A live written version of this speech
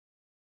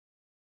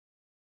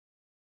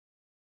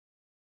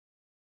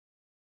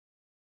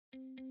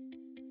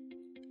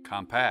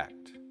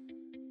compact,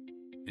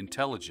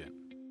 intelligent,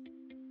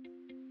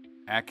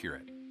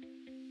 accurate.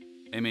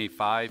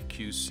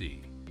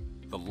 MA-5QC,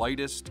 the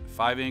lightest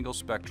 5-angle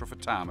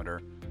spectrophotometer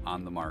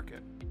on the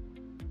market.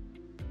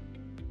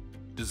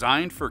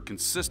 Designed for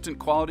consistent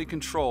quality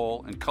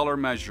control and color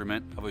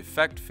measurement of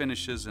effect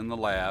finishes in the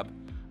lab,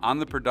 on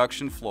the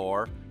production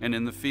floor, and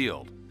in the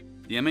field.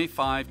 The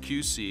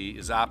MA-5QC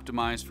is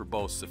optimized for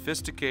both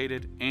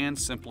sophisticated and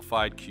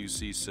simplified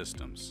QC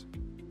systems.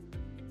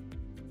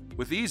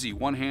 With easy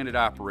one-handed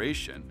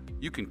operation,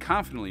 you can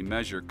confidently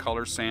measure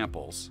color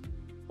samples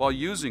while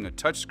using a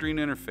touchscreen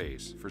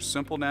interface for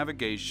simple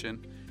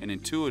navigation and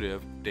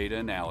intuitive data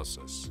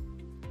analysis.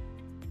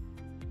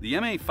 The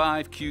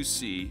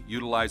MA-5QC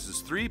utilizes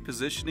 3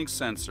 positioning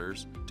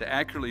sensors to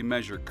accurately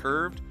measure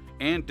curved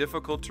and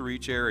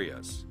difficult-to-reach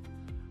areas,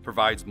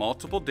 provides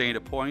multiple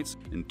data points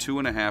in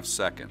 2.5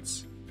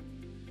 seconds,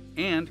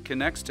 and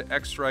connects to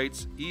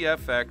X-Rite's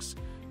EFX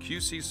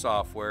QC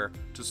software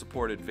to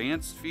support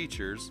advanced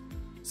features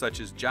such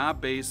as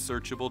job-based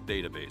searchable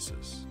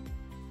databases.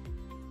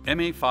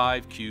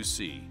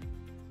 MA-5QC,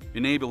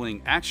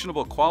 enabling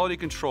actionable quality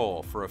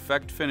control for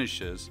effect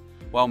finishes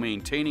while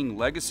maintaining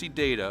legacy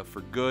data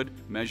for good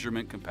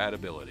measurement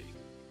compatibility.